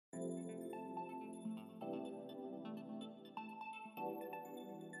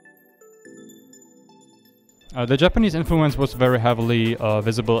The Japanese influence was very heavily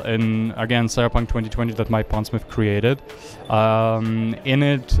visible in, again, Cyberpunk 2020 that Mike Pondsmith created. In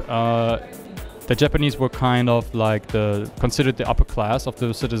it, the Japanese were kind of like considered the upper class of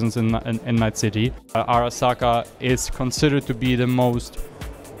the citizens in Night City. Arasaka is considered to be the most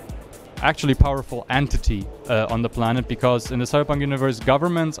actually powerful entity on the planet, because in the Cyberpunk universe,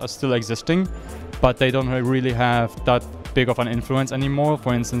 governments are still existing, but they don't really have that big of an influence anymore.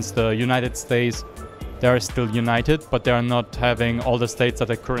 For instance, the United States, they are still united, but they are not having all the states that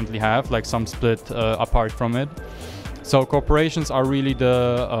they currently have, like some split apart from it. So corporations are really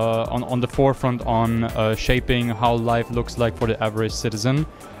on the forefront on shaping how life looks like for the average citizen.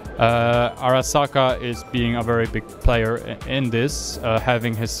 Arasaka is being a very big player in this,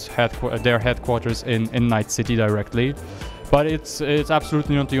 having their headquarters in Night City directly. But it's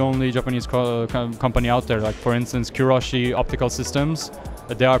absolutely not the only Japanese company out there. Like, for instance, Kuroshi Optical Systems,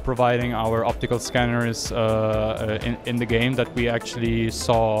 they are providing our optical scanners in the game that we actually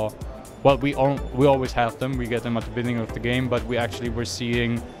saw. Well, we always have them. We get them at the beginning of the game, but we actually were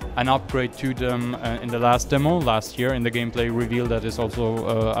seeing an upgrade to them in the last demo last year, in the gameplay reveal that is also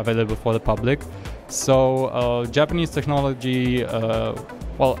available for the public. So Japanese technology,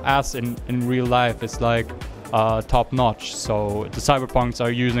 well, as in real life, is like top-notch. So the cyberpunks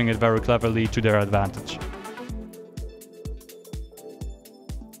are using it very cleverly to their advantage.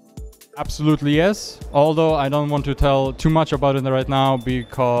 Absolutely yes, although I don't want to tell too much about it right now,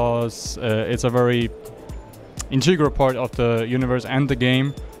 because it's a very integral part of the universe and the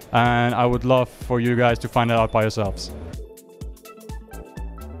game, and I would love for you guys to find it out by yourselves.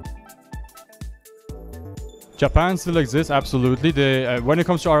 Japan still exists, absolutely. When it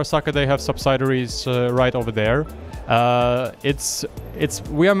comes to Arasaka, they have subsidiaries right over there.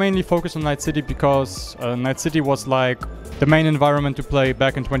 We are mainly focused on Night City because Night City was like the main environment to play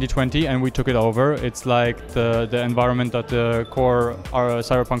back in 2020, and we took it over. It's like the environment that the core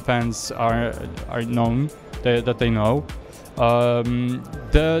Cyberpunk fans are known, that they know.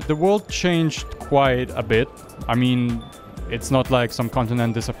 The world changed quite a bit. I mean, it's not like some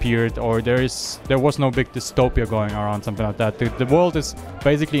continent disappeared or there was no big dystopia going around, something like that. The world is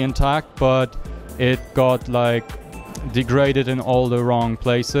basically intact, but it got like degraded in all the wrong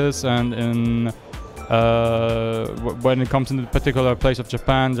places, and when it comes to the particular place of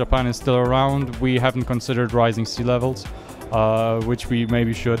Japan is still around. We haven't considered rising sea levels, which we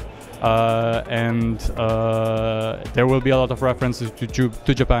maybe should, and there will be a lot of references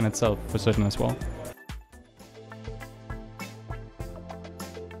to Japan itself for certain as well.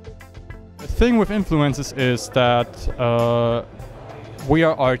 The thing with influences is that we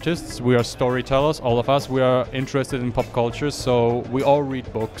are artists, we are storytellers, all of us. We are interested in pop culture, so we all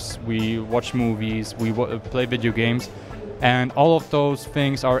read books, we watch movies, we play video games, and all of those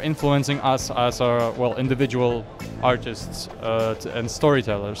things are influencing us as individual artists and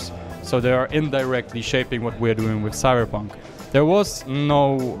storytellers. So they are indirectly shaping what we're doing with Cyberpunk. There was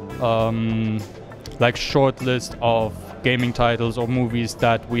no like short list of gaming titles or movies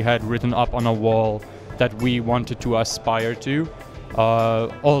that we had written up on a wall that we wanted to aspire to.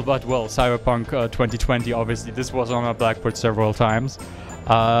 All but, well, Cyberpunk 2020, obviously, this was on our blackboard several times.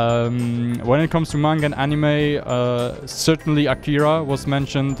 When it comes to manga and anime, certainly Akira was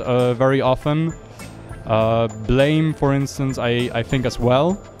mentioned very often. Blame, for instance, I think as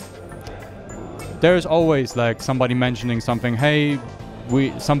well. There's always like somebody mentioning something, hey,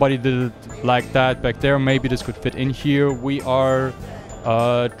 somebody did it like that back there, maybe this could fit in here. We are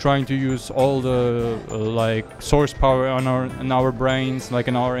trying to use all the like source power in our brains, like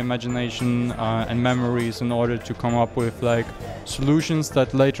in our imagination and memories, in order to come up with like solutions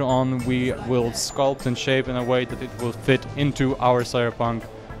that later on we will sculpt and shape in a way that it will fit into our cyberpunk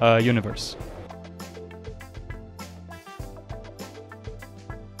universe.